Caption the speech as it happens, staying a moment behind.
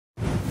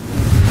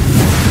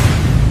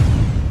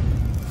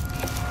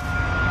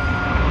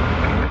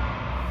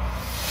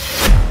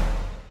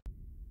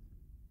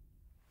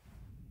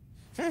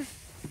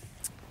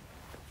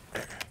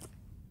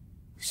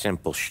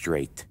Simple,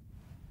 straight.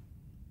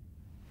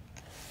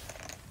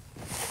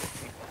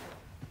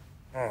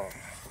 I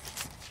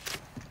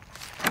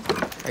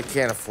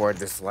can't afford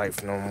this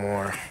life no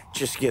more.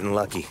 Just getting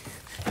lucky.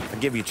 I'll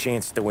give you a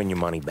chance to win your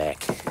money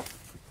back.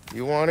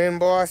 You want in,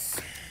 boss?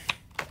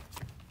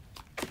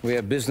 We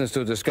have business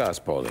to discuss,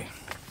 Paulie.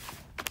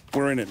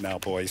 We're in it now,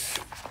 boys.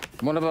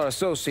 One of our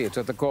associates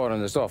at the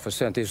coroner's office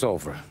sent this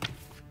over.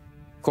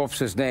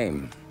 Corpse's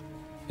name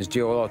is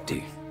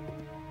Giolotti.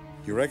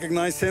 You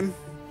recognize him?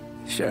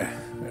 Sure.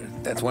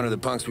 That's one of the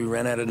punks we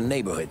ran out of the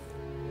neighborhood.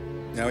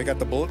 Now he got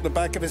the bullet in the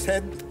back of his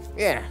head?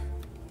 Yeah,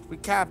 we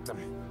capped him.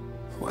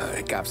 Well,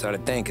 the cops ought to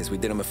thank us. We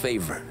did him a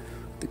favor.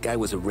 The guy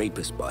was a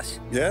rapist,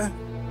 boss. Yeah?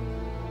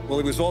 Well,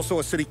 he was also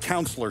a city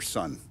councilor's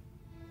son.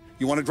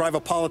 You want to drive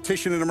a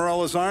politician into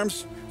Morella's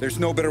arms? There's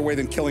no better way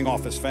than killing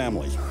off his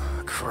family.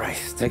 Oh,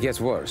 Christ. It gets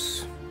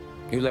worse.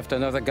 You left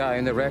another guy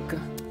in the wreck?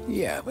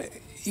 Yeah, but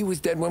he was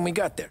dead when we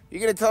got there. You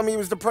gonna tell me he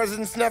was the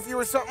president's nephew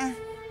or something?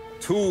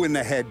 2 in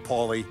the head,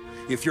 Paulie.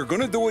 If you're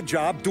gonna do a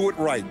job, do it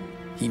right.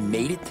 He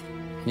made it?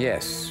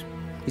 Yes.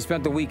 He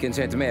spent the week in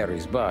St.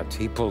 Mary's, but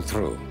he pulled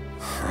through.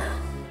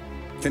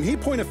 Can he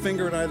point a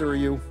finger at either of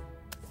you?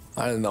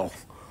 I don't know.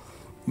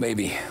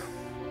 Maybe.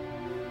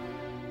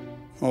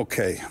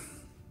 Okay.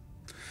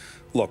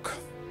 Look.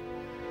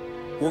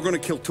 We're gonna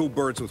kill 2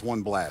 birds with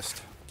 1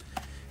 blast.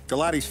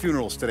 Galati's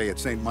funeral's today at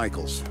St.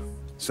 Michael's.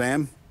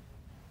 Sam,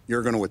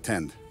 you're gonna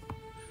attend.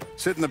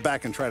 Sit in the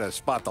back and try to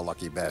spot the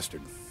lucky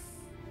bastard.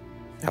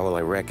 How will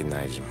I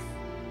recognize him?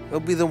 He'll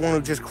be the one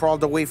who just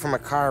crawled away from a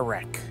car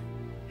wreck.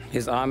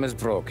 His arm is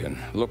broken.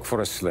 Look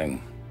for a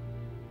sling.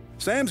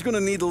 Sam's gonna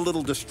need a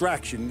little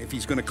distraction if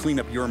he's gonna clean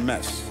up your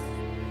mess.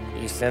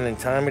 He's sending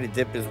Tommy to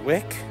dip his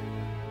wick?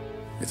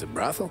 It's a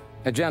brothel?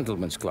 A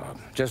gentleman's club,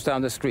 just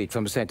down the street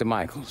from St.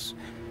 Michael's.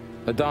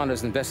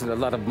 Adonis invested a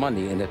lot of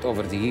money in it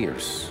over the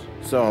years.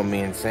 So,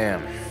 me and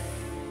Sam.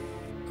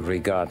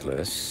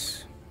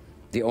 Regardless,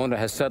 the owner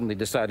has suddenly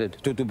decided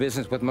to do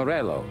business with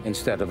Morello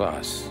instead of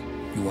us.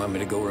 You want me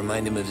to go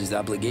remind him of his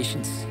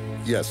obligations?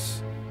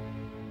 Yes.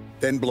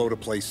 Then blow the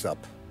place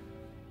up.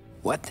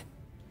 What?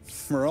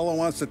 Morello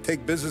wants to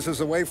take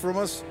businesses away from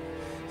us?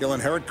 He'll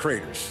inherit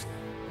craters.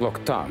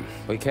 Look, Tom,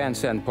 we can't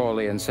send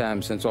Paulie and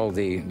Sam since all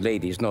the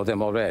ladies know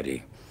them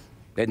already.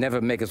 They'd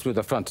never make it through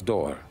the front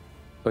door.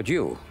 But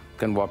you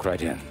can walk right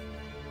in.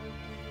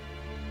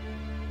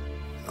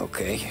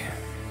 Okay.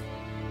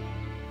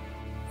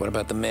 What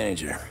about the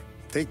manager?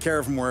 Take care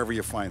of him wherever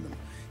you find him.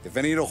 If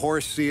any of the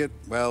whores see it,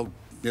 well,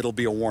 it'll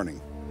be a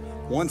warning.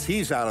 Once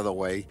he's out of the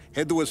way,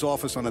 head to his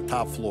office on the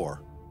top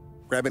floor.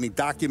 Grab any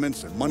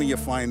documents and money you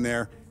find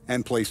there,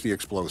 and place the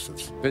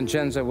explosives.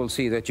 Vincenzo will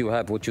see that you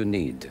have what you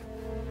need.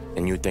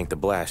 And you think the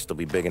blast will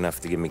be big enough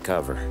to give me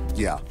cover?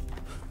 Yeah,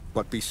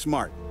 but be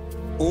smart.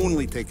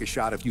 Only take a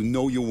shot if you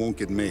know you won't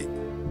get made.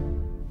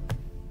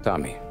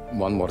 Tommy,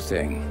 one more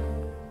thing.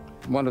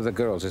 One of the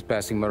girls is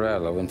passing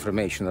Morello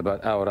information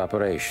about our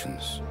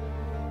operations.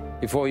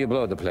 Before you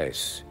blow the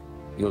place,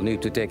 you'll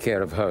need to take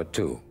care of her,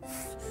 too.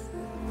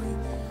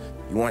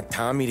 You want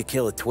Tommy to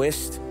kill a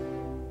twist?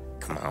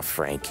 Come on,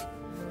 Frank.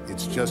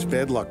 It's just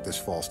bad luck this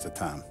falls to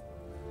Tom.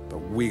 But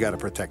we gotta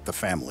protect the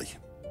family.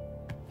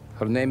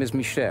 Her name is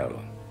Michelle.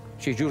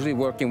 She's usually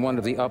working one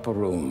of the upper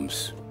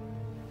rooms.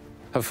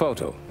 Her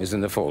photo is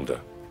in the folder.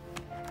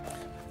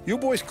 You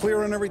boys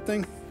clear on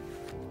everything?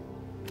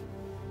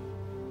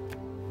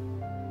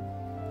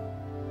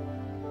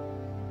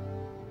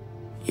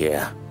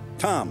 Yeah.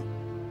 Tom,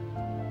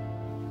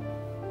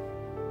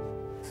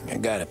 I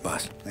got it,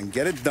 boss. then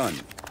get it done.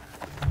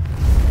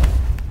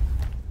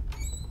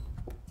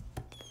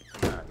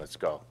 All right, let's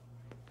go.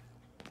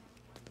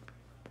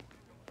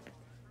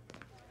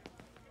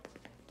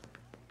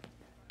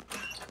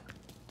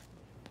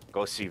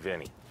 Go see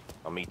Vinny.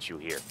 I'll meet you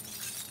here.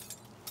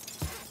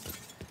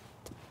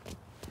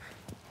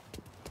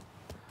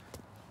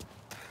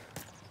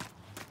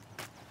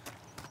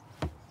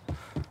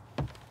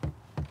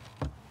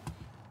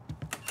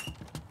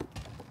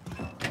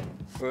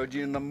 Heard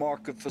you in the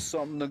market for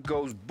something that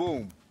goes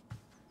boom.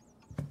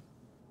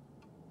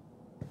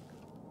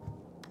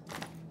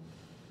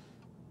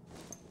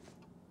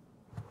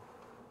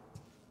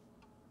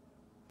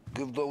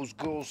 Give those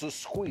girls a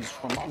squeeze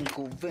from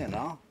Uncle Vin,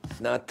 huh?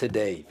 Not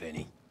today,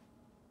 Vinny.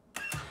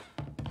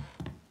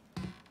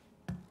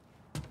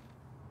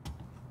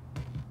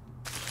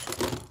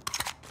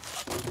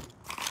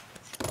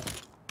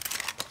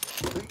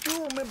 Do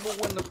you remember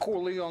when the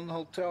Corleone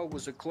Hotel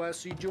was a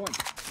classy joint?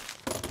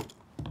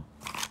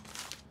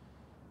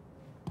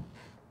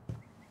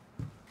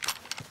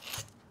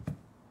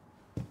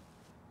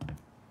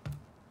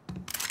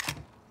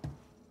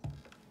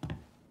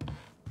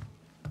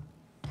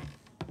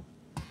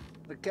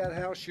 The cat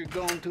house you're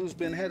going to's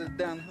been headed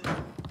down.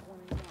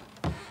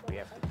 We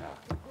have to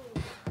talk.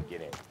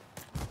 Get in.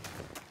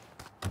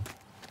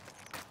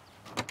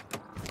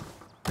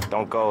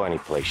 Don't go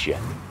anyplace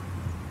yet.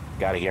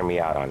 Gotta hear me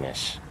out on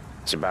this.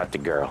 It's about the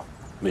girl.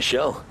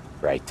 Michelle?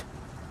 Right.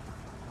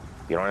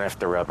 You don't have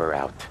to rub her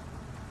out.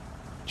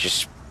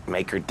 Just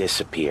make her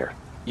disappear.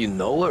 You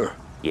know her?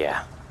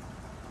 Yeah.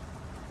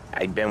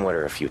 I'd been with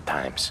her a few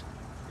times.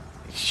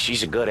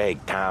 She's a good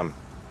egg, Tom.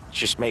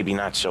 Just maybe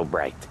not so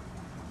bright.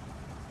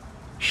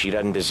 She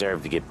doesn't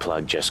deserve to get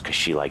plugged just 'cause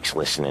she likes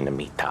listening to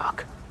me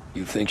talk.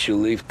 You think she'll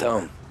leave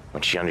town?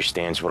 When she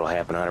understands what'll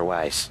happen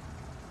otherwise,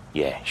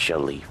 yeah, she'll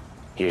leave.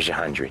 Here's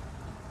 100.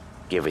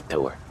 Give it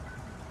to her.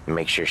 And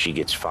make sure she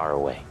gets far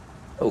away.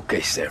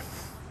 Okay, Sam.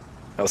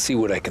 I'll see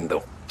what I can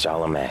do. That's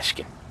all I'm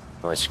asking.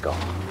 Let's go.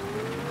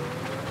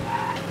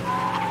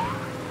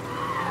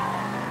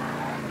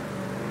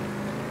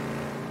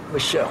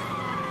 Michelle.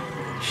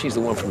 She's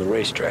the one from the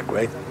racetrack,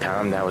 right?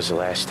 Tom, that was the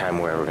last time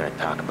we were ever gonna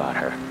talk about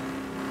her.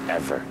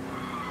 Ever.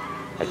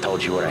 I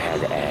told you what I had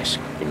to ask,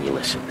 and you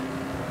listened.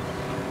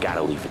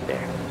 Gotta leave it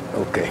there.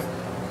 Okay.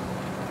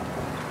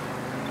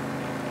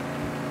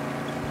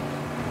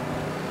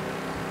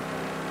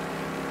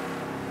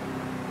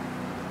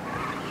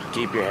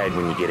 Keep your head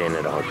when you get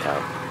into the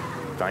hotel.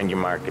 Find your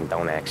mark and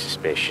don't act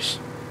suspicious.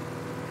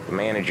 The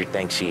manager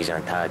thinks he's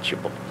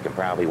untouchable. You can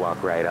probably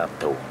walk right up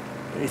to him.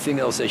 Anything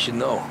else I should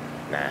know?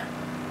 Nah,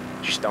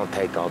 just don't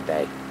take all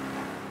day.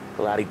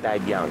 Galati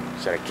died young,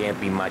 so there can't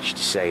be much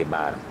to say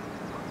about him.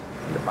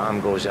 When the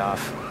bomb goes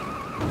off,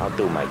 I'll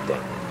do my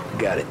thing.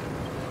 Got it.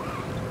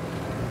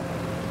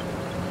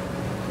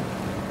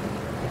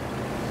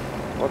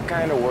 What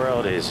kind of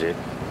world is it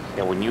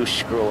that when you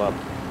screw up,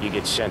 you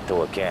get sent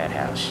to a cat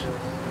house?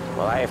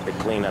 Well, I have to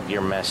clean up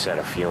your mess at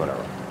a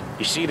funeral.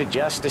 You see the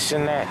justice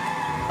in that?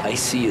 I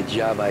see a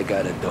job I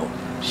gotta do.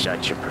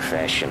 Such a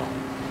professional.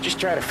 Just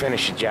try to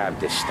finish the job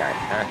this time,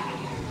 huh?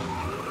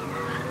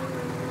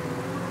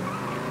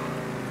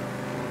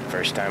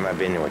 First time I've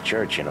been to a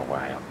church in a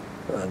while.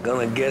 I'm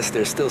gonna guess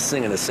they're still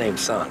singing the same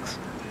songs.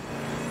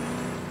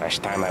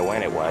 Last time I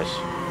went, it was.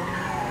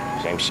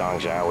 Same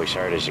songs I always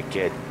heard as a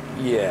kid.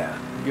 Yeah,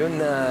 you're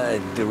not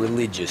the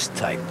religious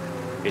type.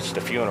 It's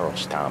the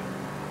funerals, Tom.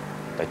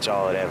 That's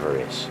all it ever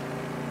is.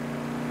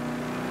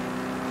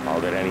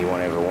 All that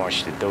anyone ever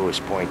wants to do is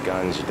point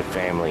guns at the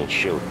family and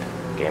shoot.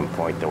 Game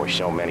point, there were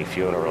so many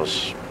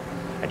funerals,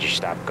 I just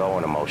stopped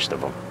going to most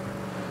of them.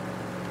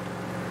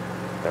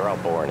 They're all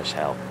boring as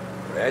hell.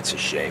 That's a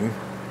shame,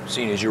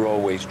 seeing as you're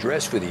always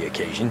dressed for the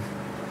occasion.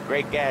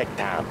 Great gag,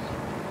 Tom.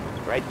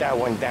 Write that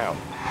one down.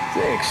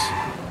 Thanks.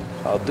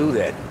 I'll do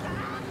that.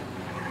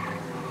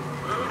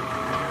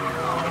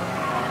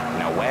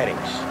 Now,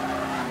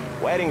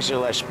 weddings. Weddings are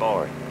less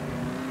boring.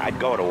 I'd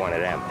go to one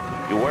of them.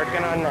 You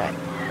working on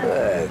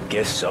that?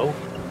 Guess so.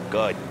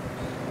 Good.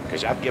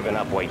 Because I've given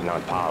up waiting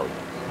on Polly.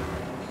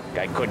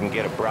 Guy couldn't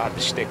get a broad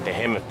to stick to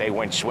him if they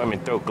went swimming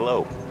through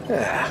glue.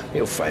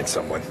 He'll find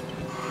someone.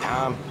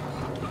 Tom,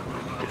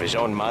 if his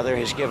own mother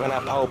has given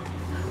up hope,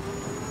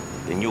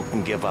 then you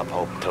can give up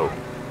hope too.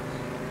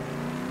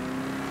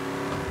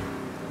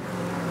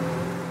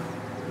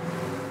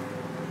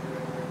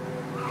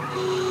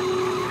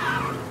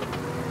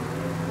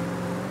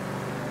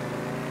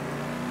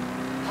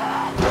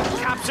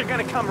 Cops are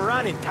gonna come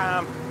running,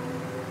 Tom.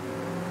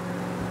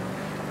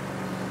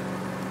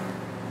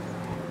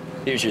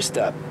 Here's your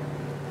stop.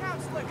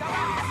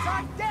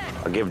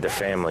 I'll give the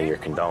family your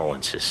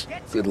condolences.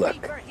 Good luck.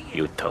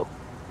 You too.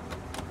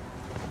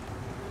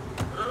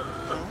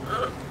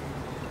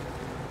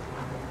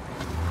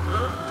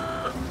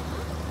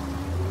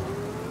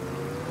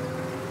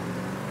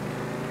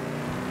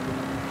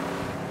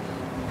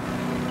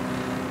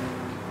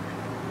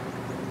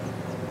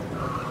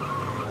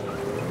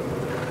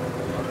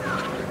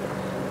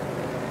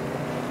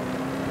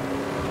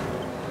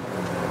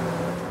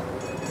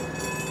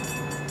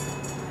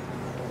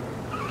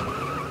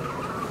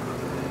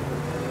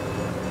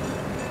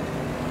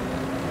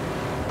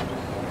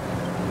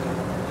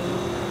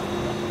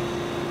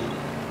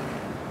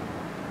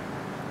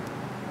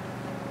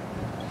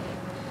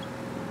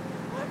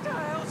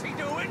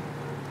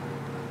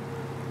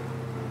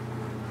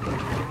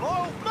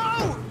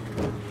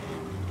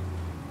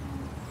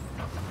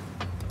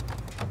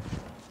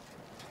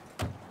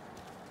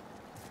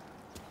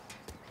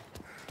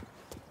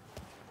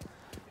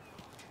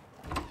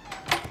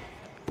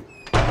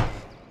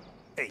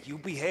 Hey, you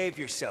behave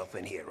yourself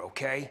in here,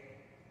 okay?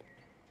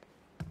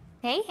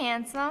 Hey,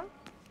 handsome.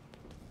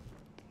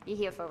 You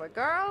here for a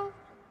girl,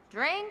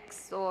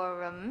 drinks,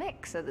 or a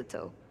mix of the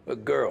two? A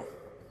girl.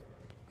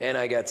 And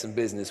I got some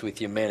business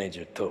with your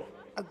manager, too.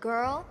 A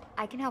girl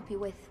I can help you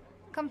with.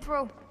 Come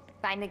through.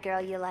 Find a girl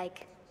you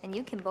like, and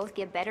you can both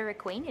get better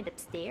acquainted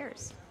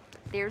upstairs.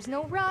 There's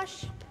no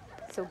rush,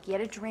 so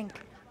get a drink,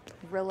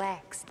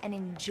 relax, and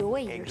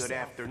enjoy And yourself. good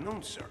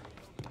afternoon, sir.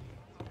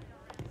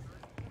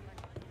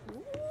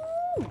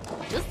 Ooh,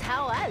 just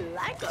how I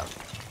like 'em.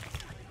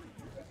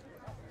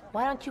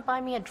 Why don't you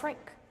buy me a drink?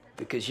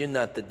 Because you're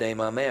not the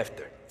dame I'm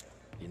after.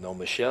 You know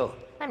Michelle?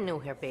 I'm new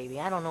here, baby.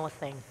 I don't know a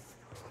thing.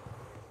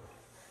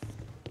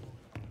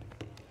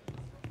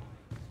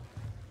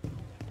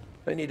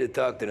 I need to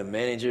talk to the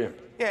manager.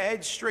 Yeah,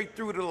 head straight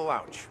through to the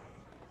lounge.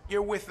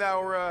 You're with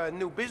our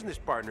new business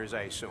partners,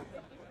 I assume.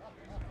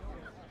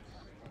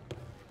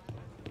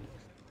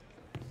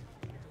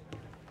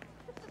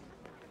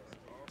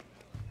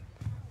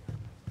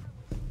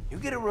 You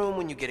get a room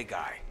when you get a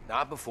guy.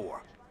 Not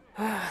before.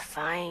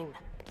 Fine.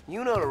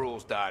 You know the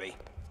rules, Dottie.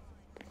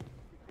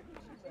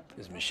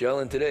 Is Michelle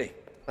in today?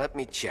 Let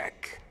me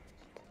check.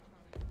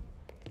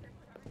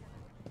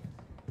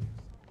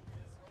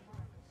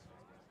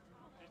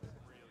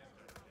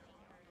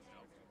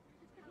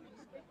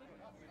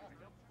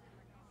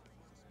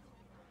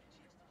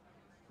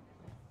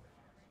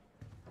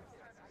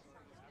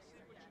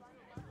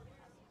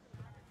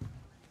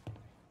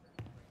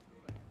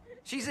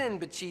 She's in,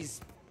 but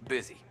she's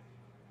busy.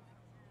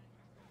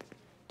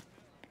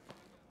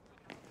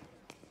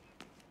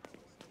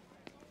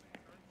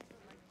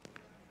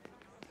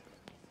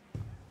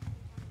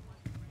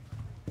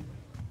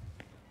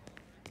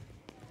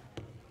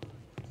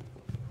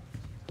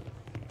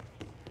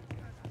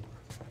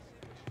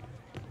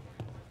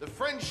 The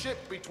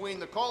friendship between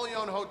the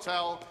Corleone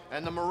Hotel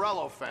and the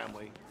Morello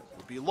family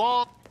would be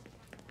long.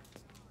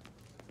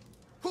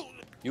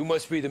 You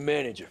must be the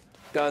manager.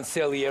 Don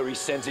Salieri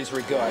sends his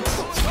regards.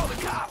 Call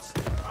the cops!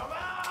 I'm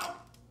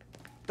out!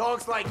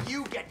 Dogs like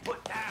you get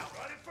put down.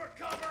 Running for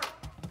cover!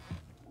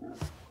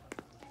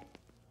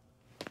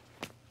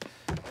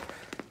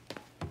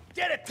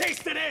 Get a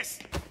taste of this!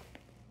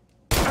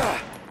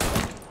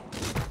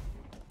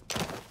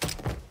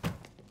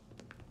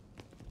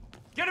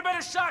 Get a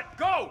better shot!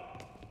 Go!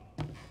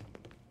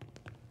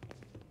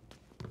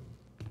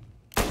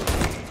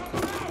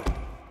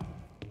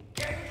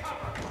 Get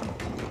cover!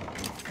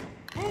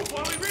 Move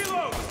while we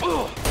reload!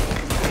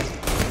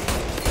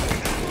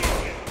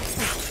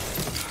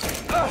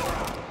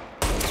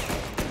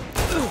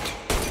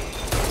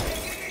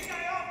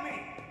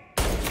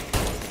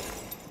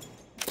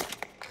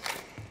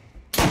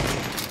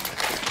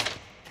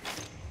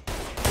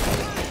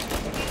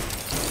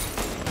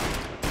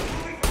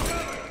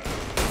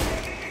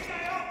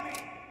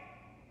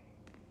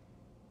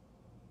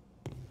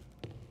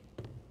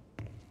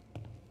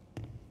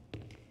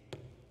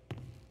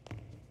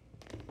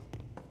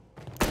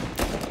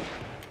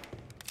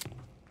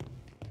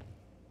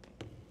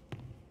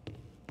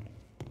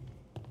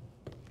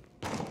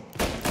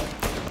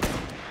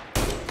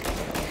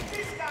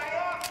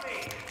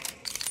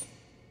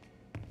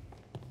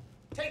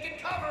 Taking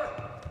cover!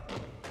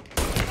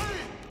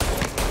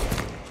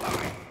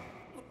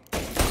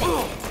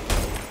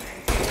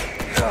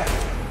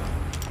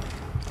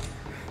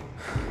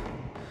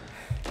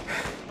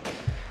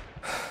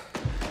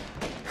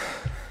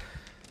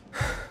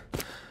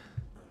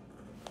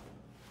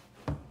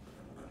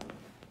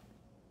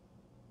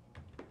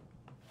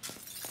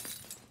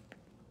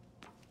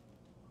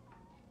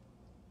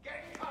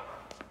 Getting cover!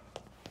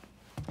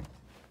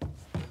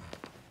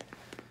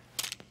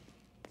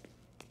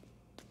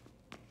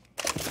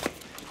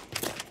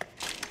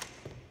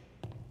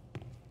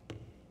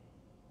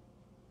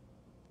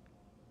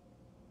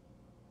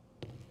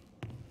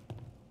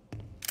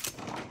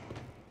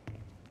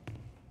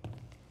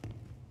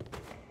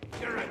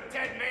 You're a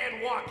dead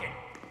man walking.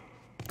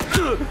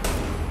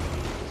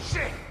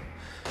 Shit!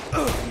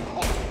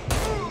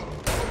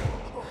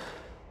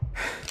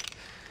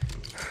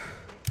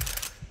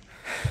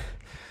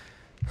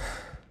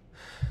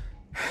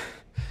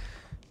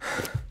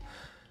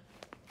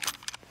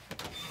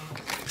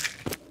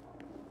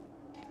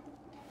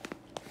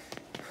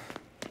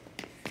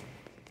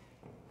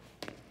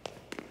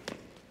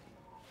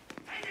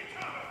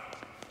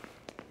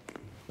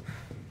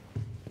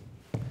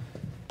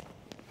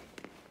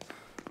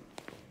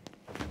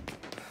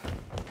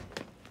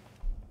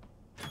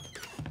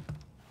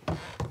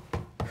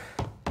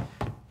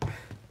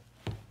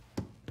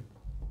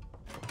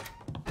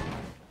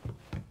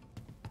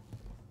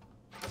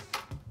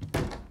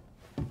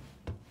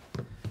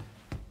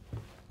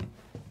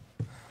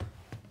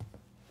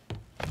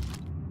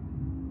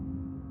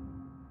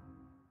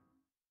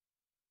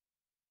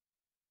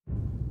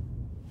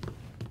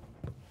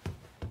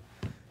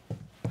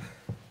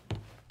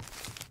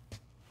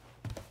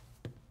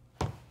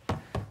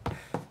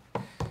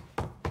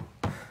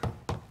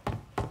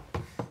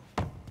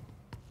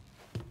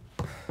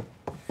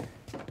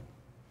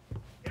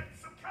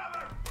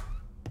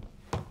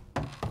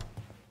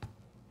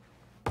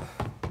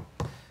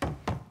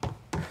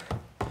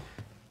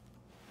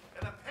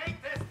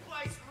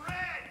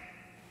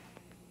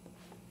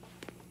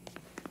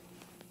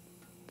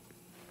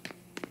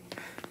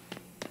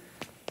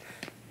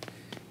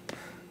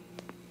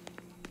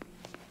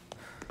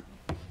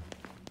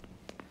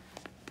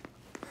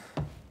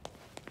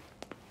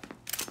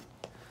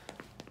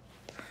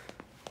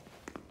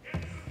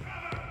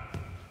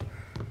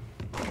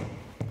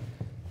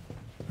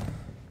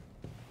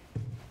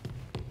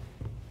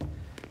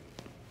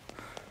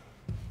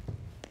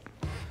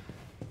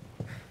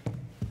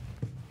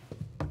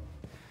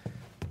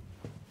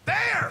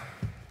 There!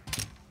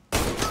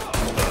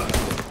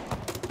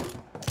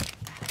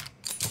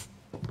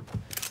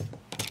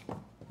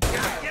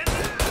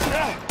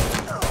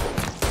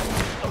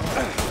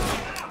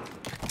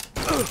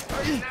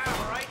 Now,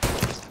 all right?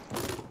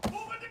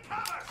 Move into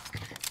cover!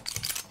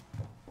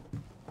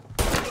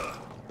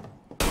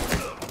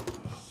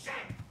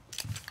 Shit!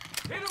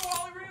 Hit him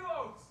while he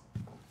reloads!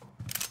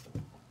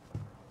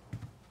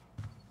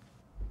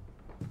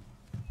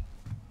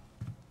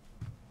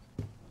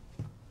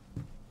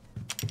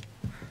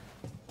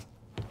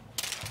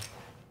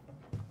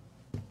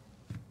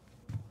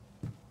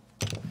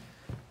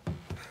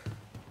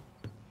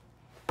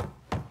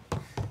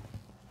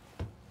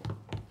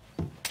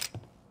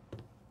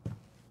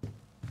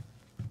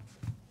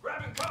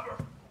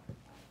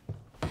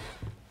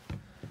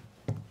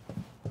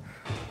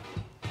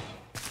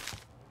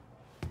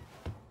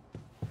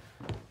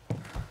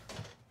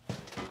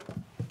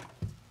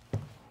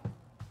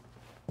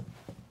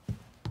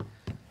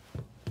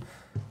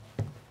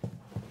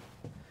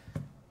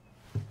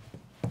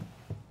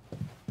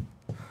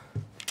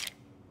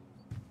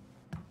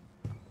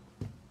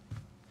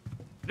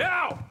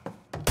 Now!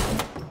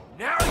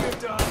 Now you're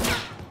done!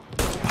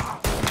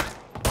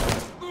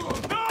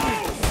 No!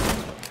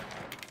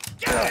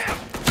 Get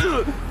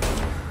him!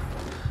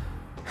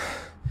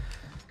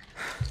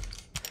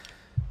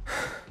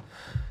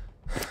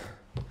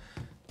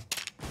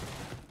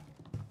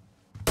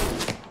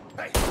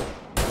 Hey!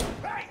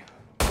 Hey!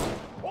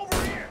 Over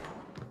here!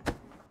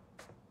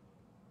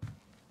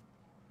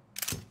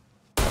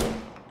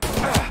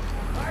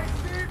 I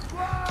see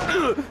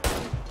blood!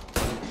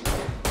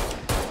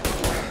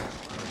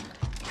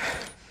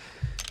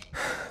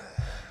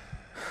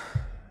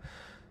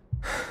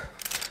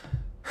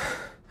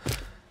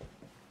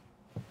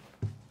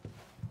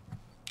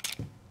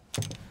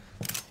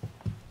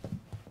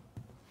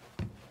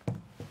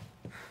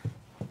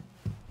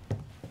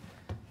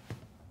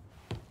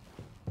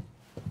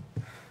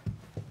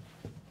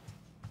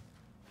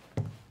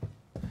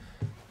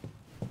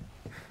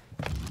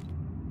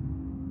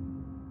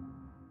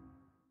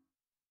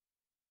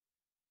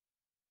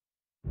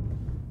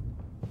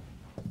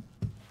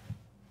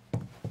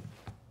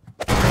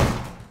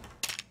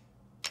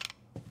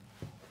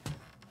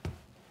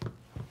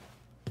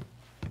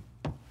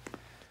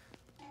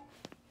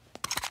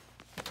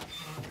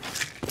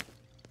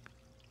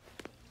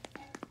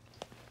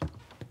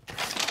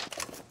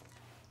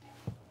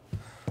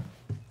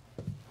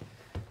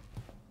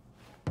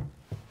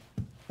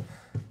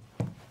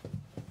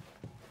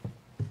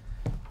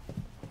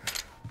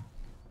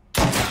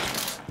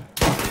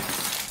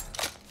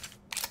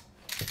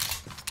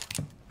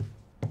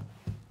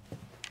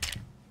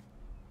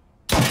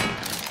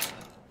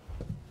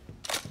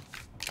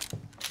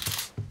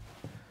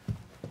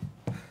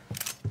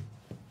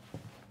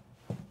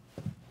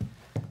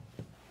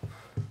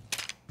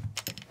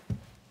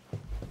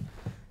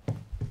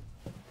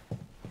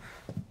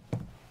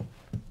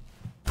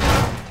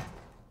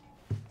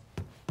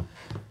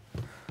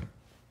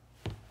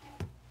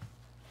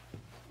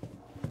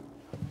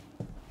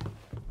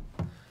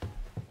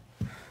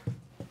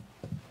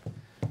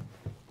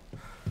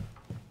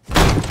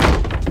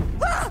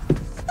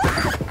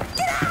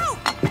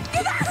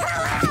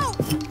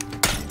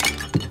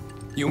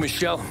 You,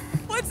 Michelle?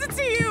 What's it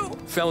to you?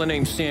 Fella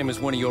named Sam is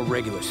one of your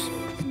regulars.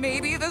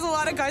 Maybe. There's a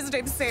lot of guys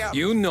named Sam.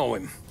 You know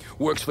him.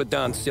 Works for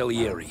Don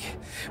Celieri.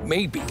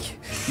 Maybe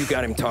you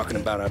got him talking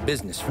about our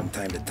business from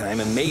time to time,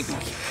 and maybe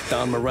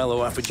Don Morello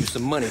offered you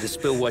some money to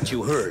spill what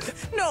you heard.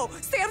 No,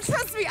 Sam,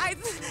 trust me. I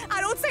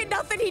don't say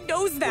nothing. He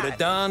knows that. Well, the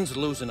Don's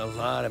losing a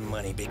lot of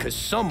money because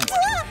someone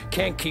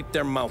can't keep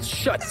their mouth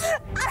shut.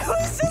 I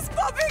was just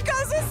bumping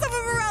guns with some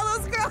of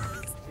Morello's girls.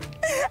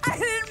 I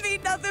didn't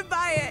mean nothing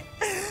by it.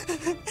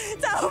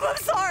 Tell him I'm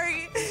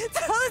sorry.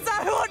 Tell him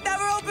I won't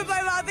never open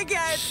my mouth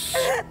again.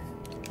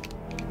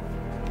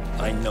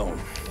 I know.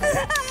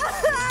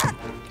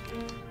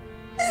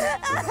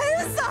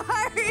 I'm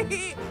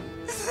sorry.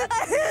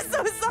 I'm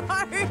so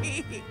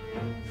sorry.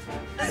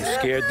 You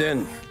scared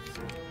then?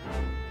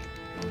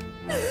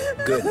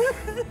 Good.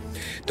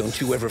 Don't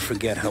you ever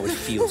forget how it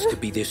feels to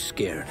be this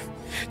scared.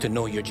 To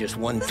know you're just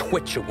one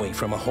twitch away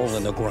from a hole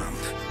in the ground.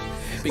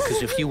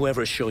 Because if you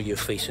ever show your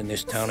face in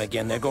this town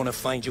again, they're gonna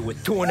find you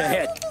with 2 in the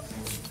head.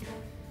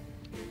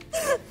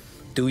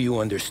 Do you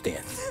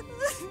understand?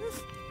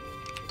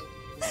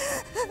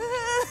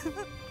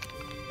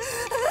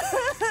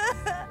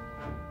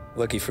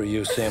 Lucky for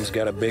you, Sam's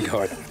got a big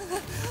heart.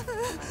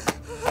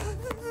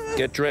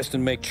 Get dressed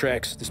and make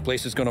tracks. This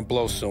place is gonna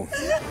blow soon.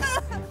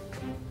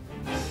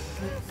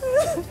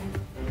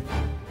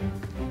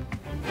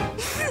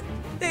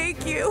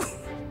 Thank you.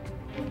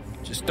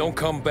 Just don't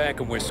come back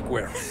and we're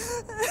square.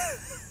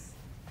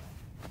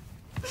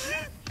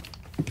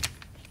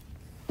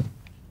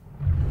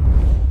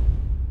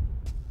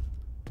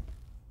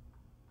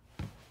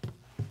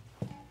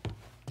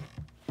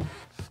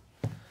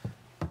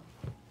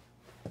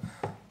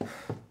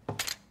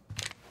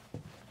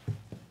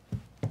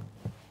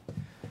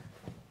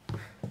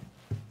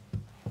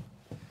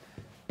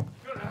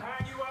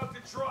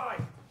 Try.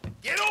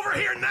 Get over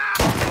here now!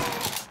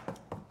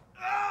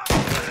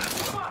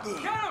 Come on,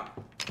 get him!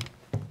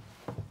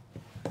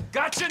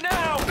 Gotcha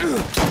now!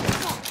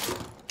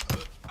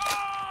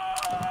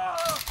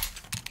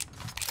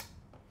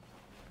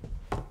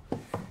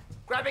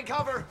 Grabbing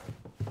cover!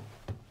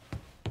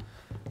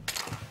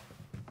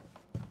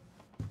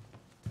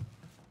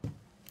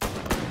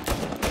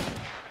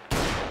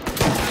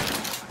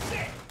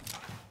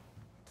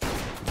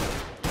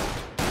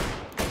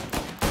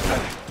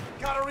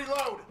 Gotta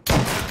reload!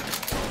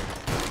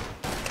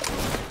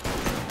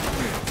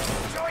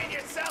 Enjoying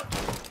yourself!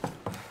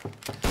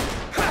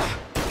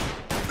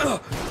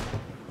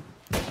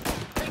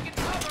 Taking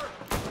cover!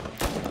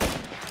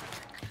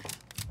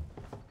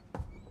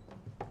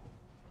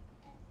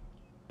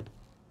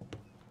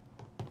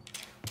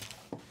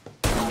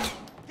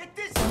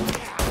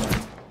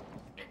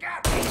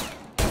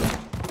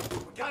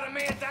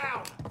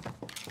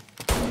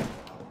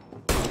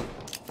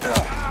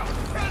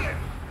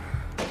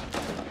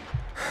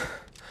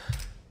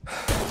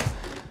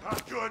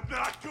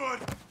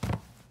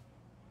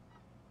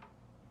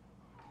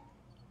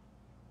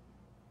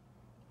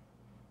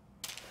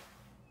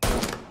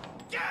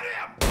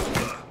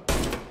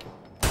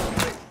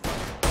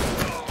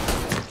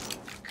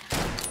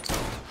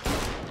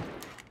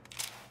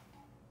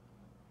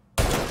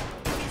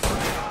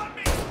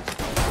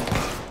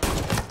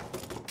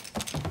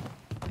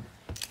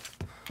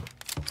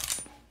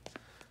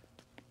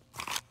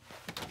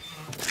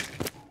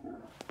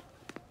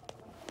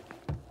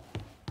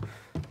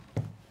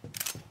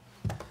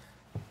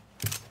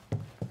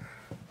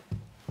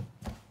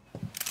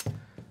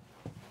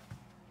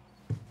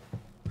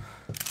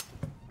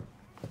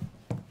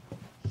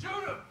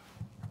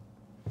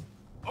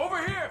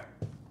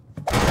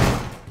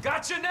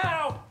 Gotcha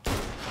now!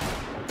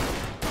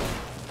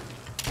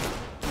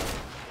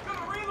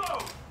 Gonna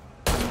reload!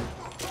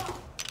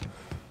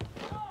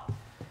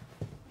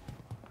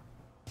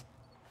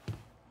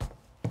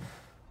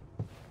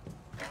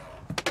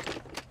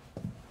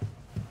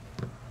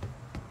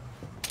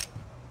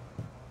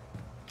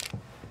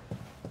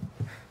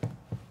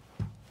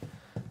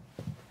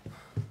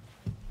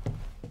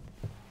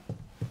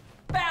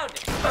 Found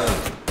it!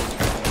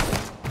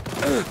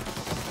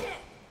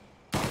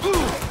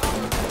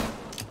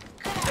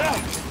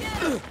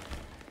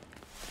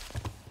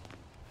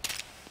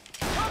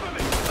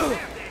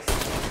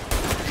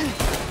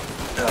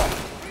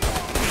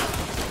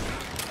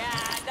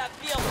 That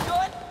feels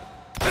good?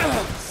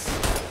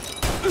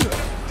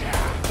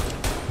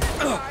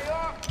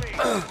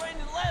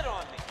 Spraying lead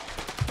on me.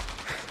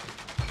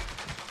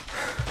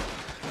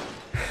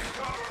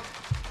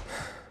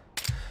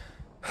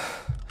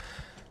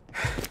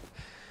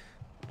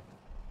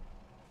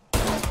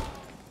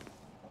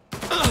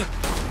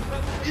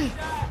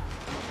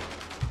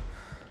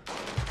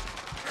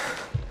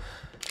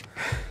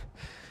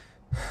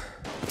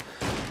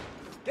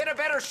 Get a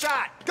better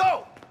shot.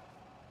 Go!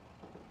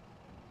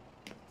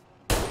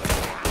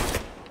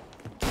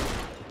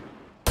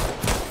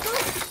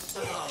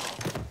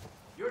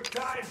 You're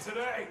dying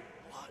today.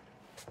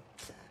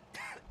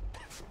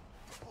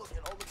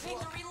 Need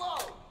to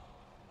reload.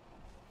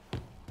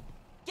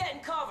 Get in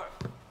cover.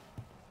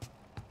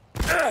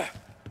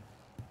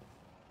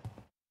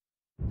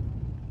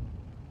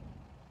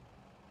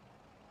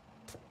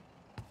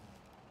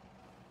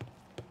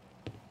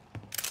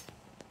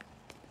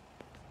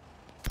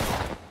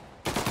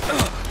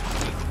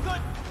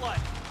 Good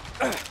blood.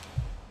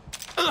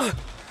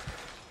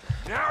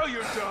 Now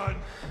you're done.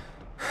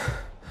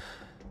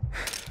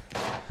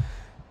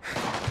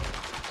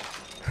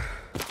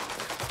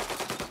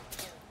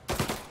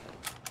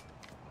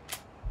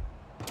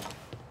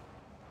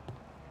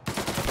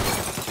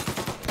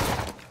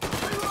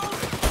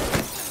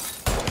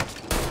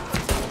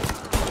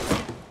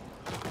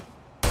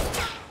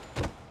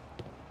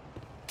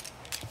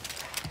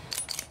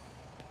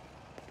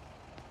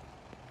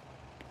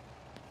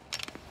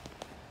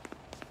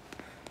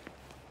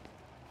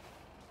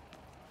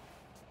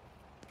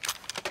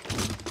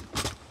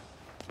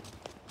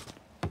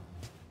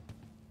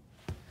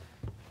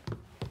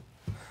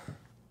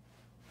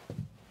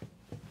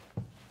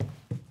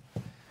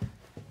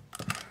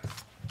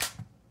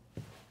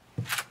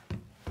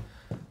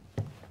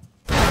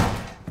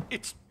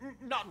 It's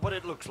not what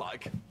it looks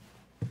like.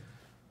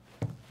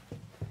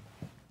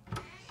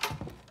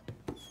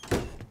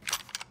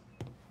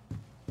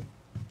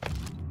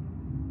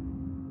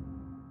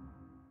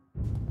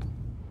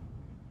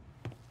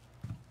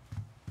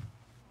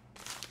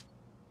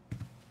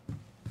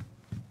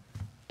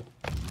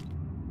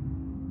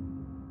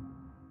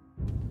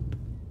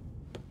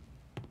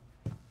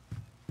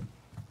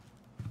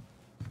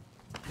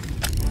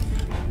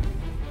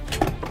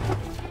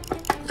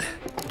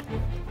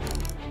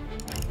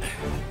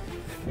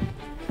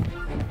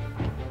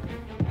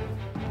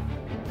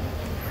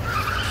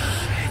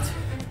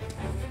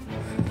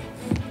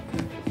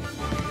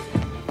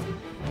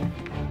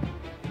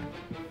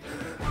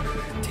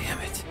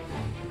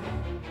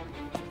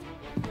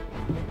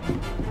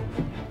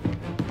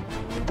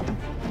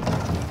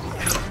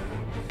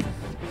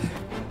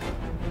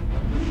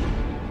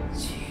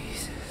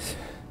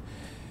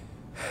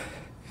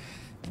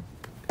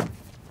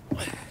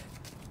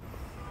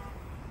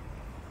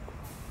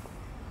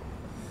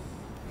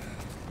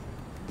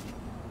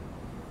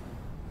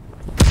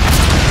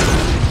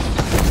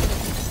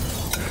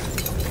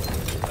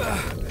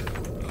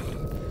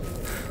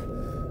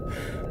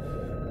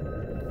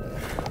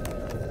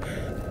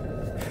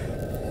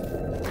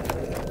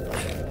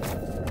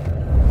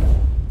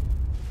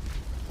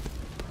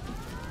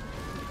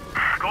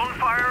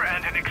 Gunfire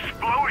and an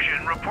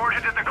explosion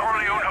reported at the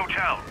Corleone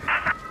Hotel.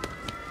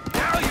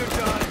 Now you're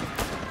done.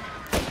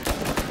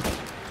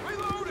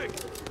 Reloading.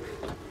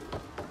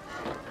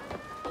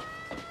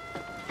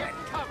 Get in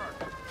cover.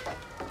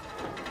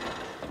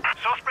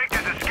 Suspect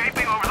is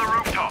escaping over the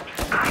rooftops.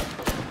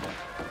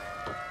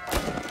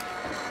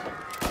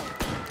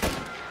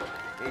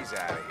 He's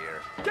out of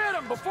here. Get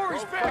him before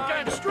he's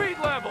back on street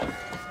level.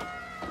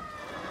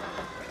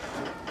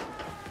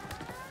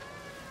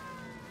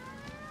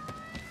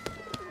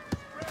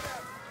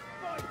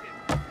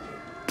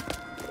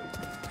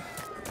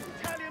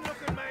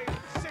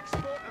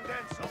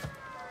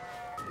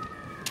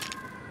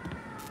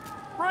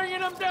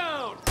 Bringing him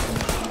down!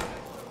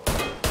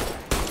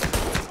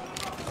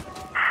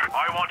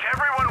 I want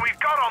everyone we've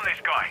got on this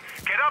guy.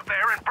 Get up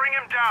there and bring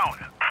him down.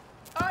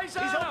 Eyes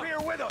He's up here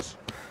with us.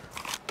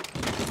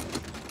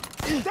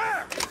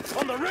 There!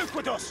 On the roof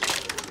with us.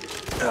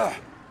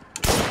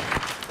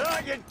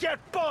 You'd get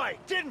by,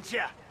 didn't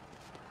you?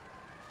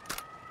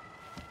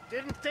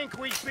 Didn't think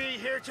we'd be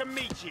here to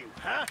meet you,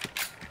 huh?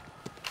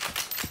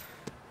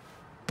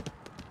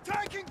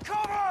 Taking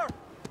cover!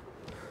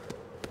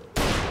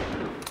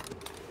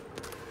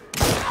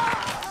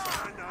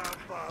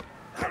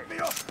 Help me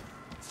up!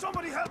 Somebody!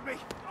 Help me!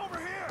 Over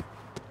here!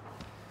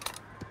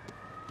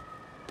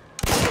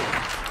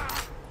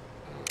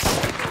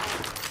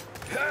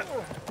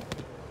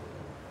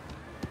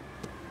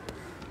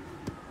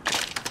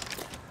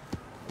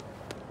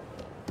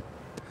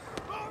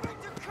 Moving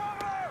to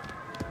cover!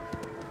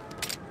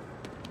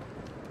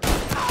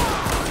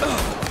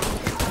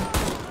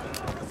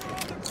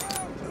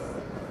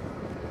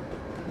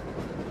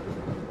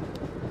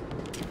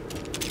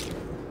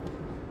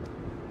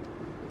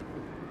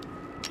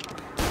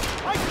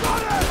 I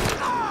got it!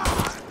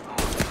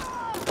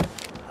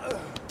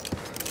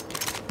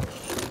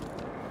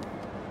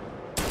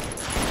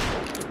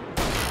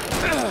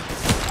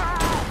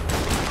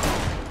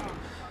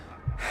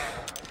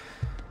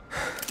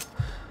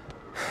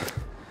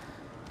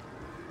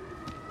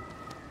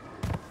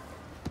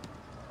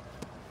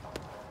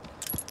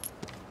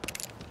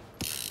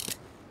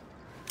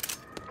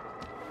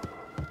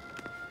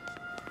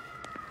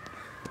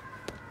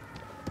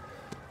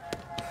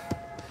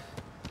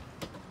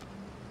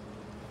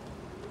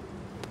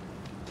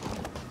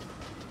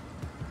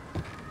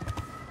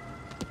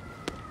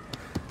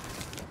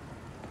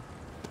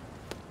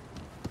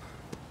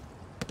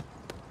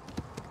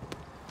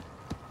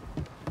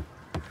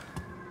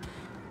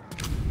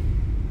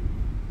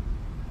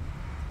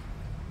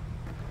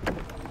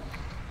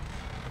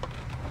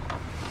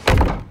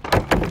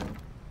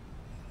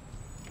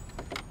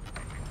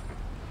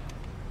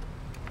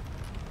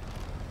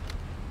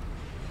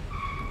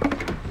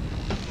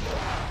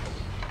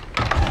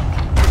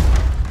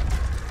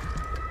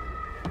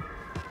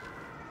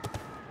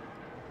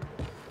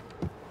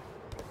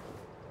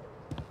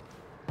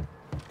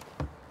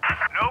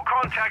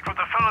 Contact with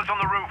the fellas on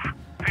the roof.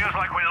 Feels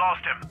like we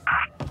lost him.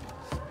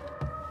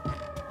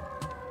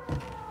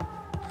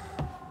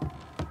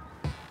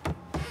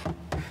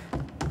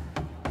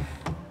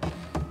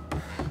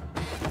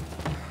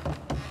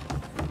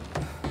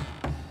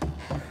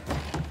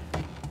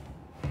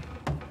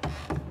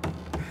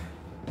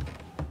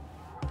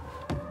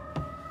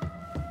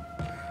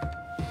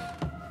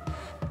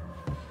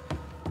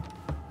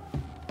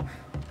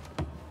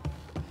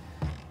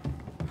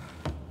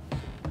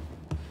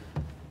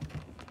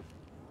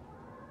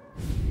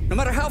 No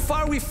matter how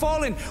far we've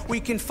fallen, we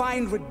can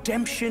find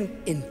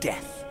redemption in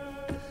death.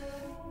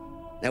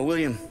 Now,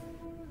 William,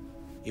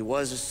 he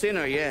was a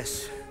sinner,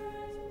 yes,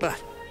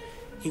 but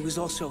he was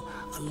also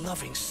a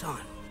loving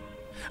son,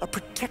 a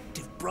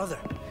protective brother,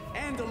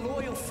 and a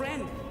loyal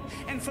friend.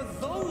 And for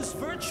those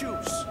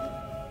virtues,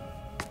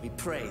 we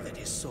pray that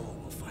his soul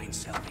will find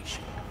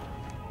salvation.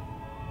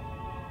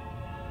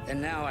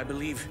 And now I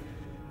believe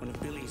one of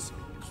Billy's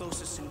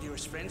closest and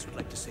dearest friends would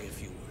like to say a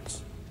few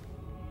words.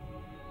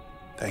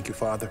 Thank you,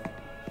 Father.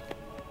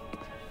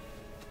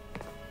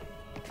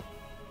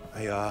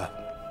 I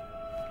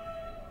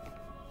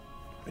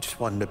just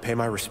wanted to pay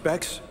my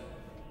respects.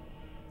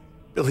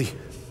 Billy,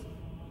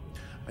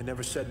 I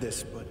never said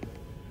this, but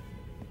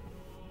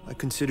I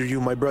consider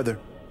you my brother.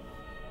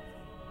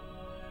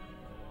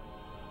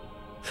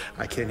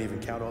 I can't even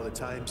count all the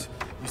times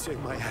you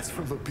saved my ass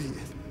from a beating.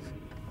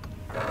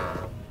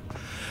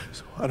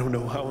 So I don't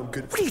know how I'm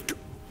gonna... What are you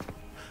doing?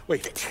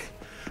 Wait,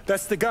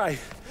 that's the guy.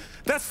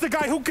 That's the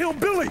guy who killed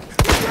Billy!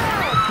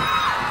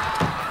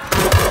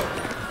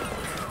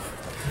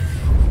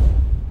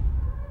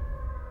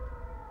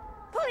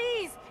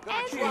 Please!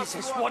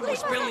 Jesus, what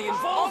was Billy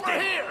involved in?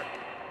 Over here!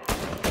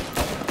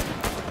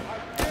 I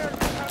dare you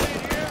come in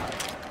here!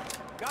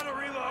 Gotta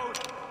reload!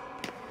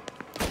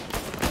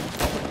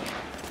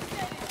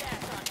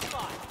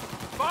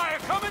 Fire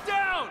coming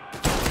down!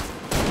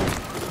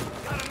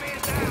 Got a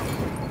man down!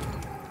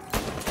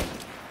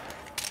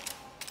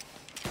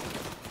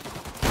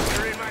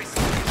 You're in my sight.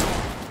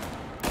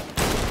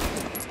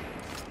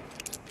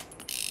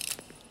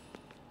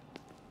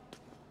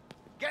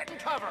 Get in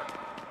cover!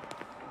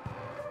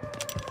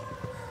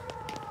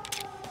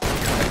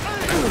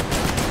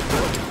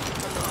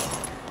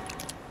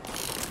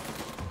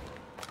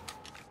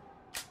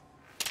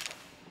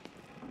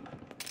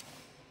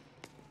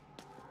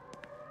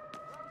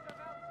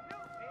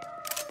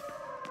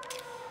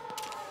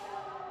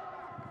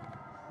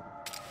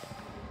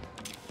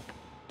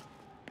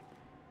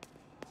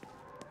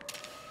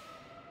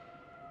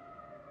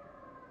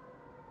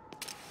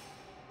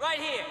 Right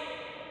here.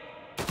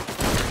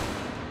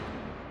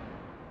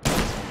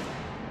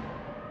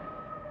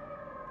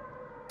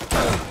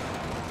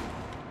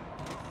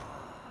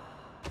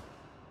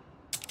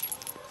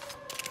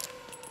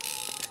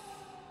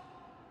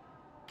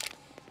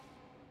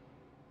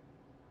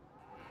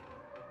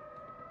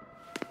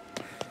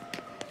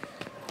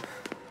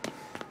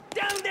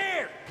 Down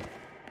there!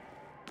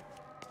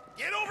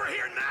 Get over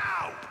here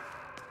now!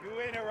 You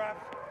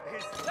interrupt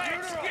his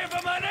Let's funeral. give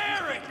him an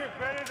airing! You're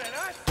better than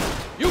us?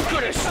 You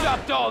could have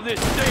stopped all this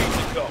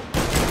days ago!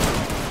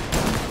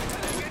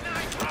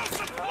 Throw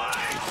some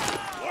flags!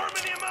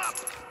 Warming him up!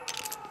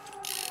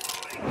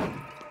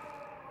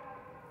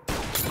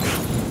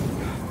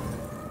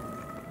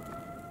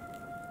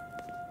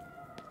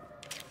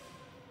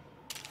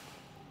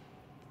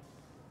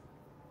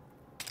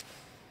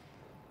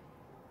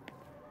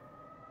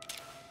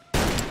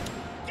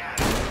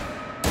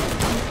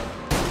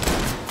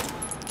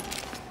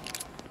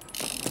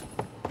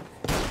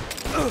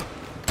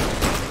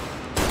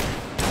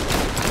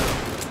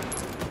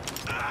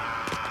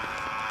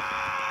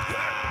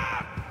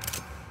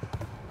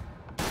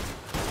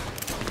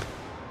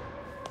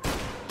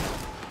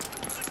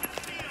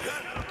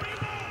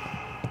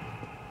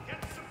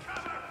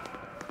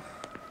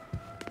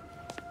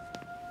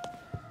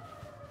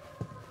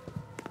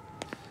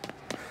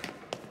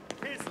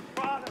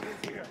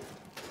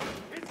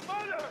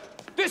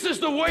 This is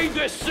the way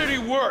this city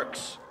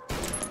works!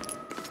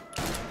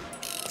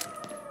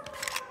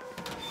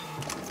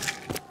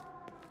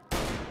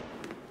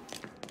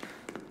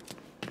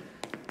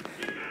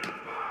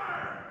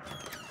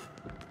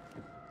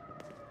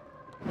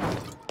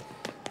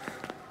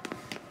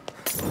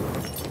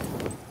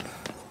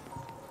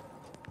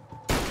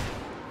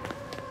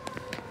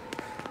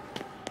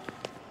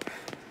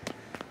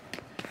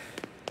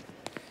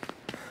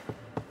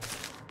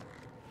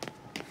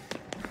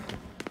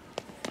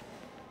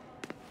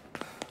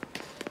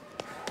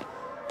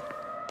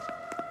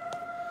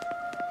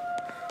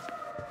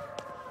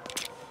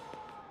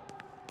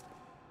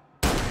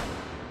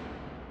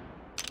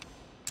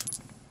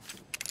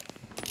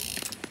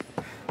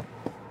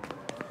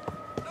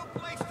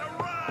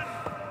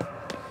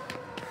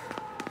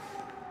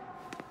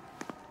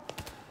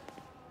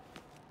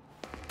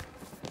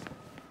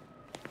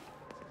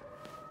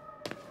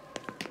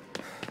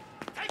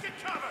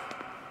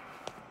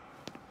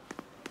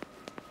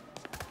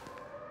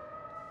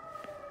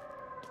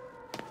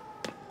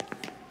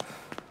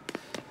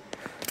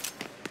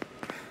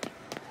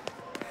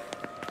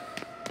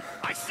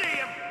 I see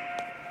him!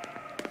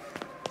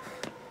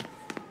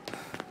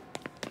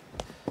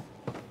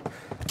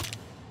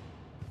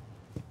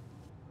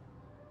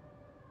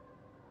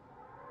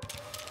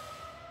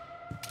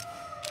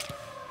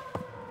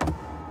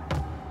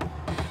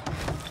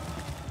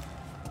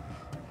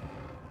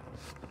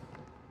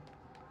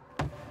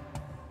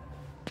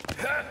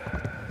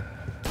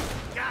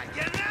 Got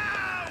you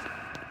now!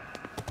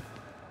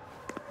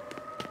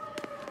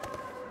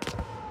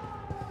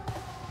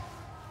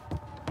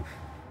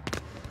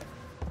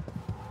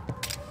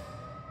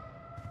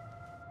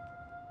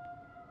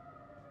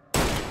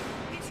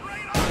 He's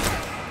right on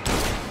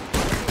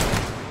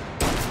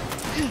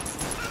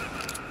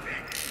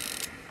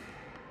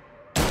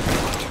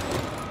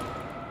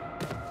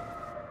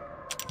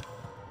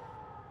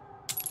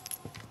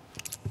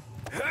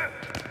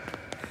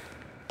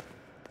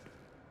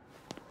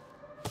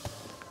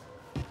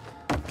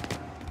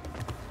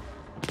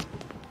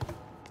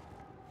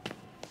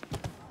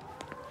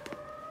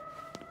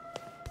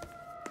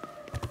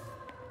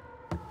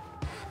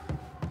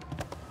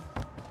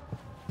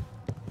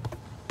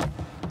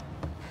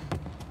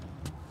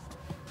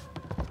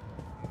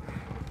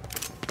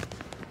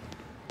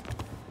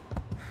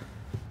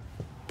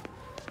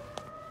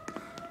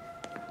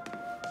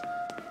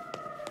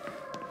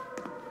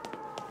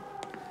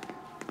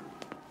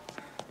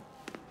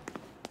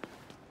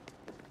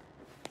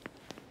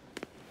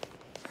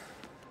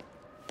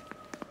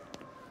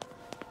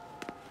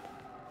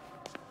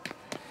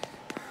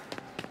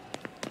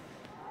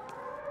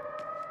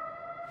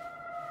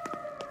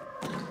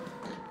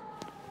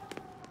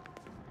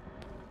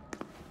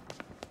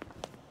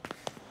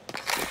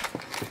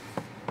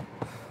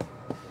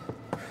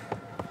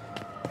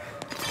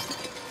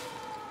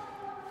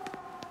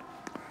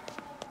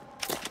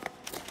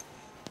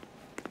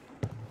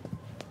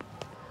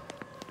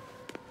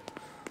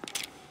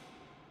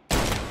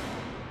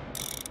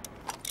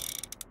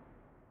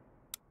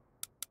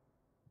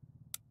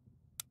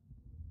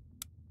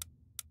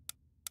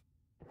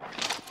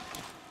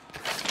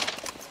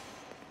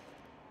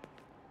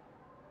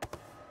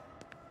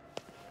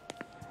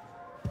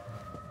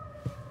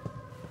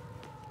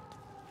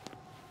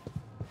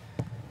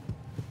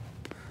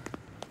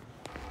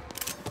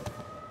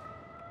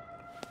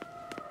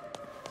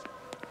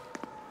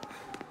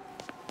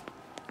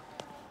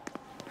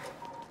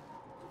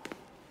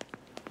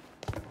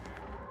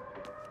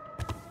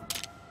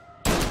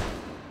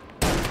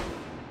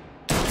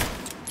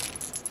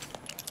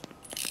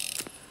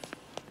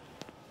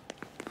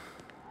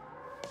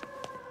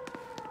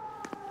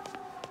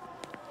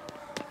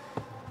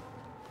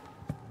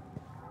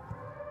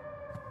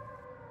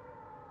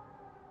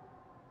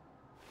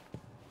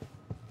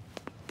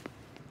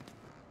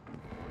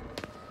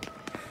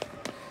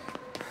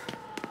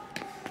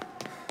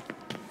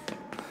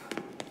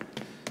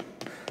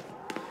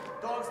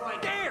Dogs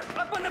like There!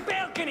 Up on the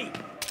balcony!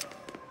 Get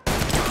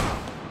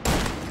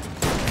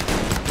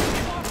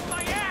off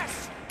my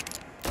ass!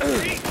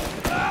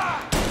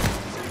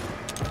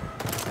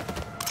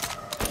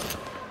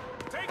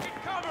 Taking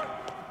cover!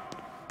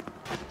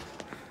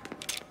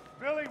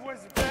 Billy was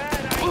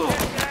bad, I get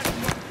that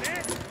from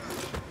this.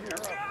 You're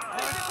a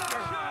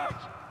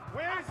monster.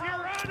 Where's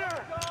your honor?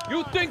 You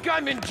think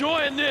I'm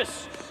enjoying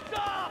this?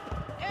 Stop!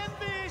 End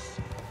this!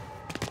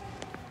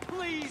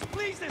 Please,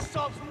 please, this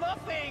solves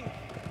nothing!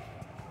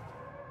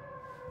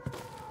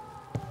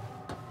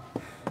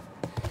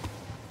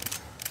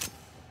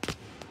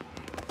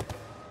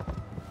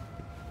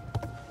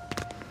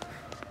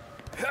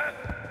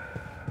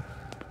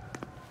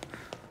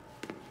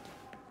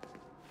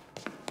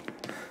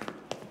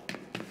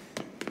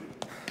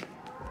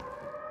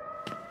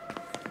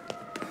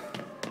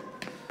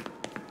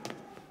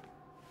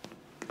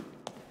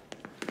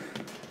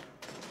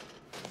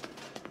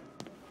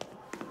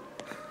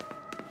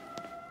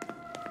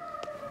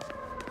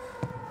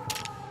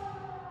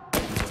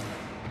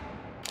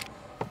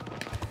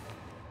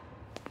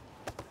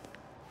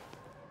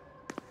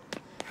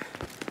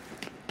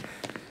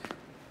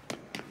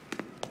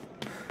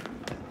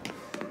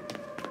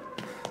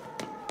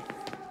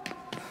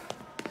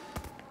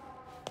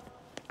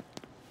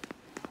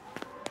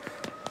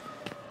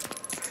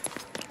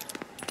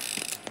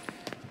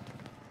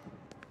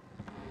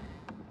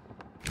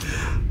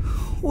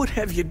 What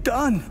have you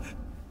done?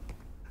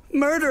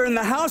 Murder in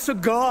the house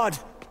of God!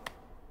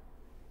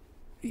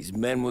 These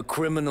men were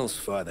criminals,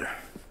 Father.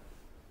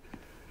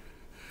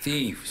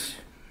 Thieves.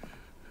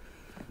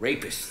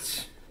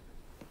 Rapists.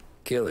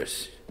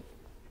 Killers.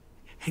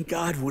 And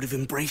God would have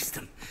embraced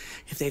them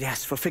if they'd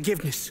asked for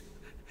forgiveness.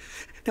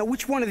 Now,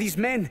 which one of these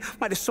men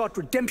might have sought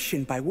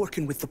redemption by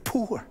working with the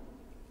poor?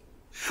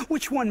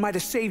 Which one might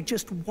have saved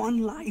just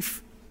one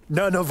life?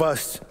 None of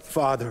us,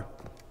 Father.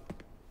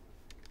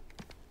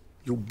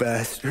 You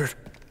bastard.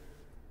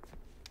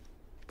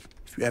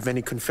 If you have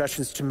any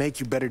confessions to make,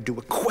 you better do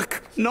it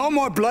quick. No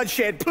more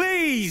bloodshed,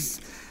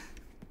 please!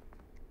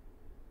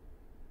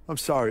 I'm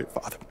sorry,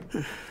 Father.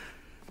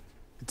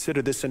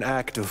 Consider this an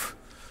act of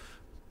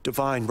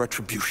divine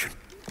retribution.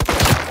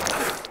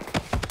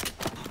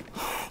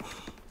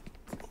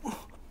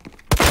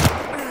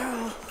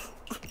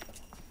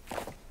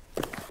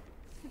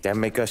 That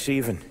make us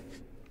even?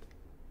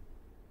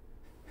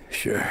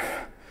 Sure.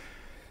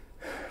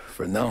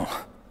 For now.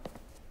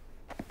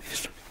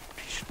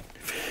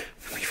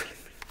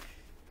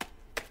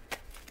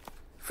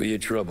 For your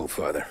trouble,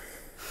 Father.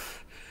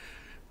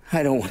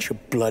 I don't want your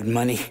blood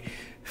money.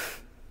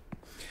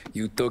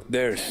 You took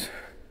theirs.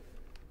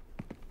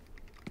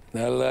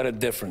 Not a lot of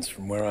difference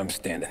from where I'm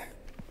standing.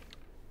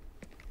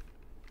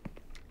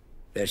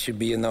 That should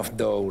be enough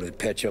dough to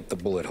patch up the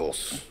bullet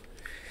holes.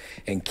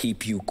 And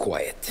keep you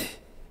quiet.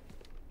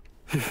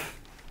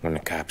 When the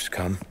cops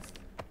come,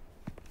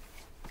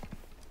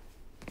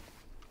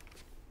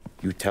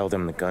 you tell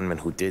them the gunman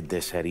who did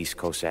this had East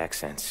Coast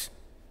accents.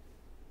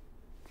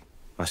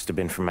 Must have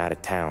been from out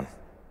of town,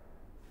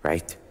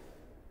 right?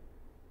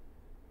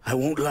 I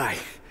won't lie.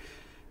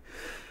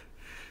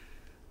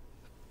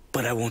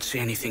 But I won't say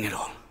anything at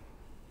all.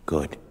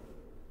 Good.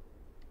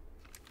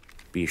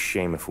 Be a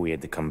shame if we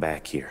had to come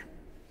back here.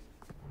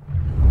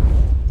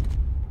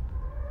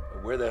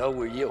 Where the hell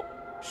were you?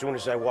 As soon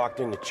as I walked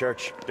in the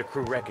church, the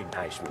crew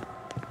recognized me.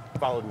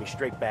 Followed me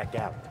straight back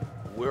out.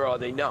 Where are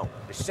they now?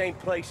 The same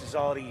place as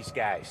all these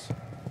guys.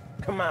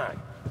 Come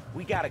on,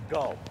 we gotta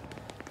go.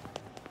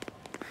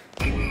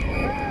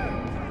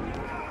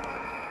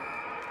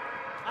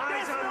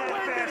 Eyes on that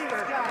bastard!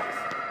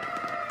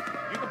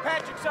 You can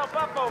patch yourself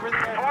up over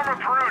there. Form a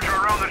perimeter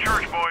around the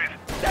church, boys.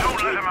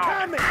 Don't let him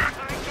out.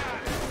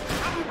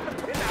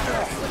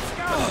 Let's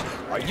go.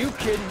 Are you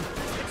kidding?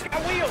 It's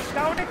got wheels,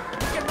 don't it?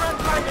 We can run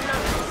fine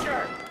enough,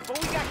 sure. But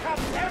we got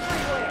cops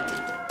everywhere.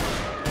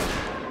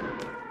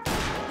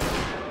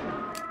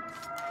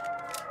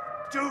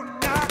 Do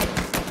not.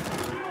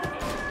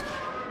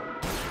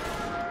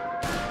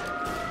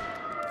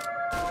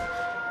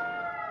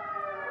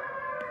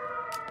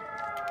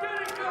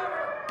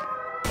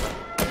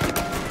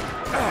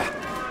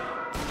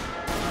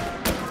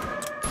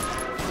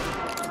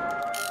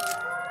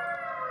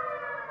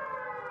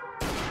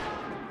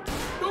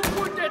 Don't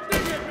point that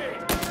thing at me!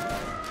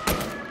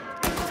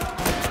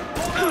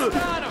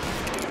 Got him!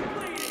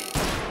 Bleeding!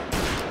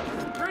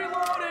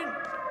 Reloading!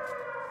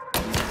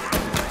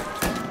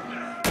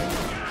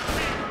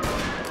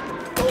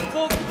 Don't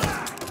pull...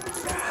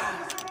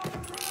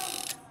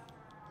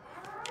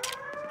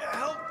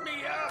 Help me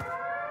up!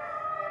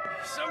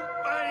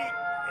 Somebody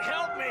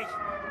help me!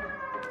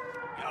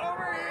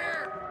 Over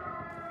here!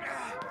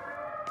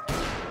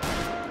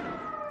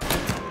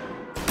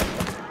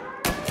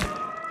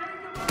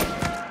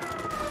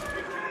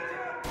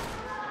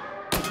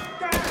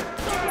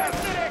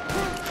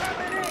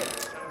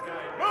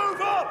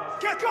 Move up!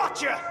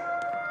 Gotcha!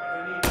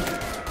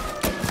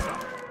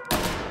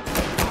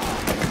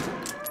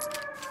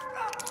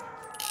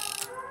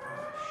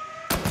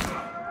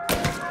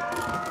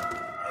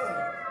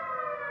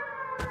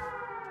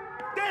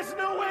 There's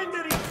no end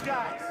to these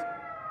guys!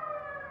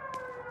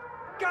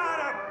 Got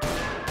him!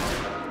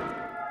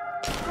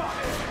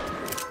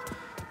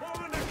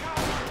 Pulling the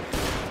cover!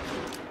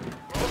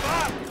 Move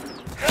up!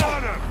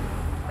 Got him!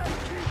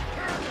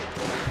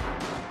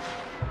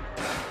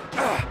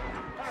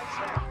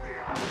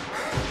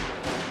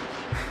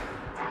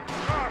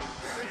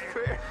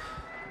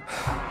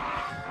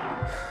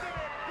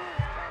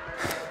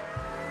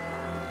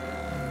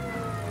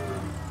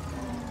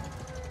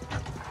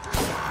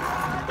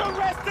 The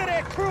rest of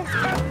their crew's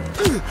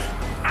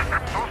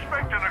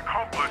Suspect and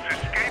accomplice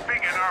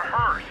escaping in a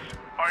hearse.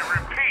 I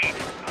repeat,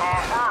 a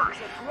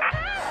hearse.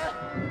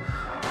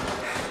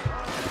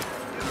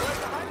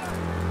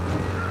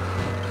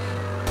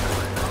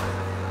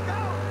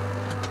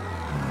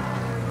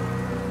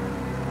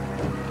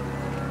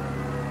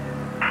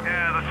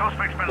 Yeah, the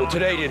suspect's been... Well,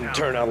 today didn't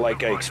turn out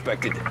like I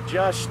expected.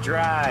 Just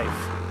drive.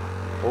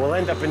 Or we'll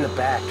end up in the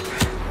back.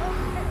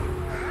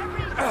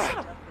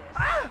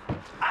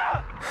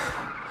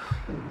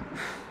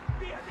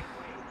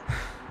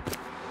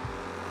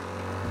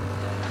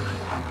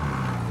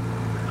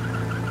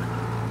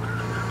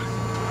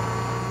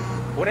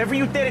 Whatever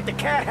you did at the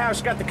cat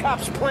house got the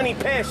cops plenty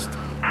pissed.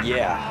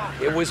 Yeah,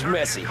 it was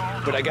messy,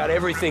 but I got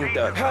everything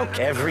done.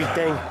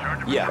 Everything?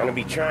 Yeah. Gonna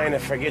be trying to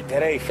forget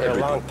today for a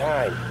long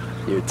time.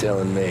 You're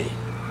telling me.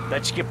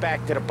 Let's get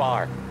back to the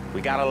bar. We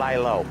gotta lie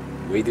low.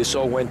 The way this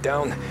all went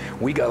down,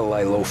 we gotta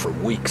lie low for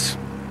weeks.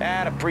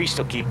 Ah, the priest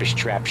will keep his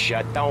trap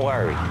shut, don't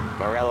worry.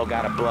 Morello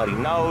got a bloody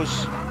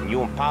nose, and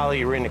you and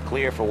Polly are in the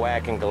clear for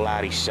whacking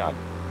Galati's son.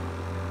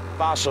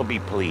 Boss will be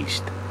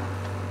pleased.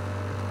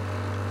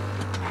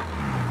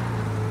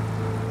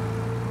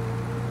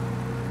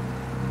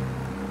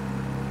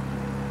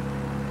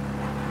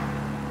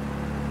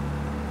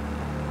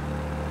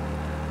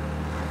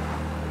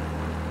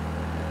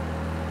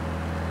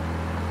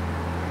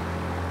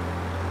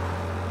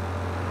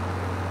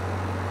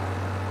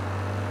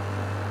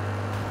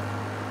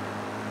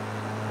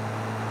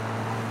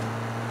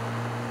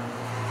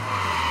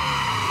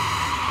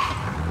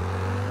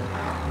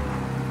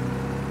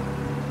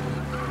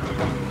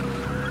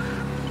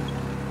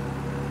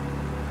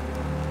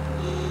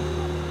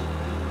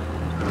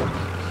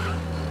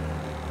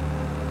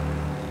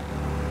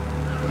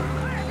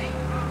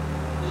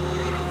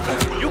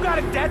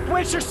 Death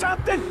wish or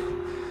something?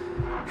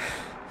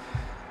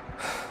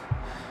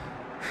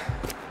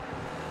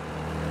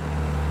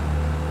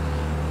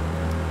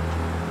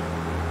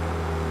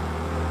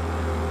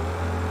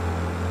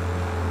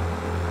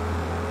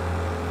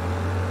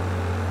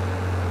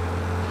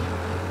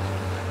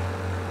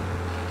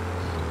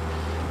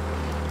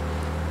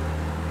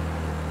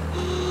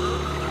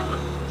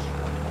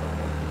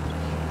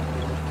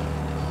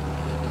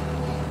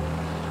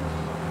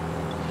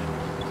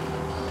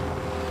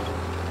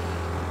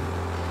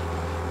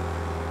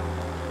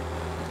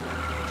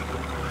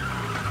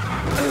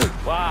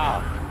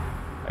 Wow.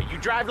 You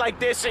drive like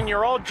this in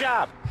your old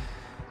job?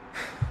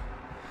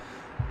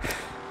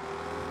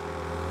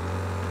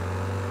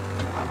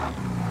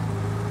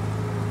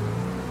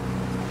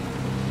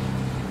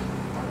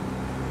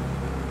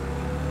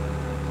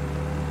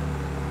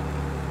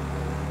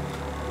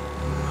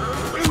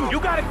 You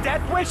got a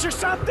death wish or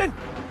something?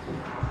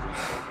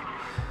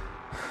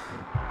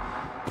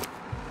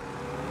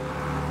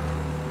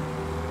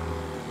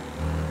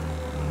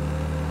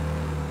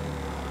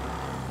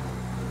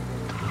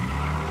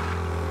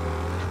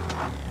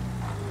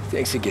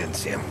 Thanks again,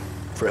 Sam,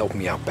 for helping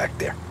me out back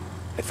there.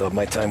 I thought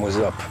my time was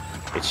up.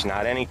 It's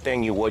not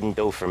anything you wouldn't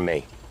do for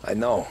me. I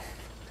know,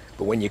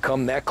 but when you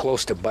come that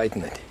close to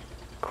biting it,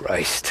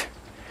 Christ,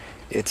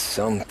 it's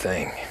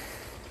something.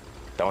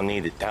 Don't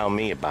need to tell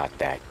me about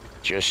that.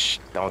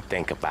 Just don't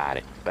think about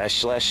it.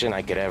 Best lesson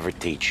I could ever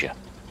teach you.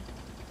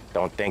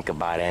 Don't think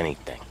about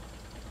anything.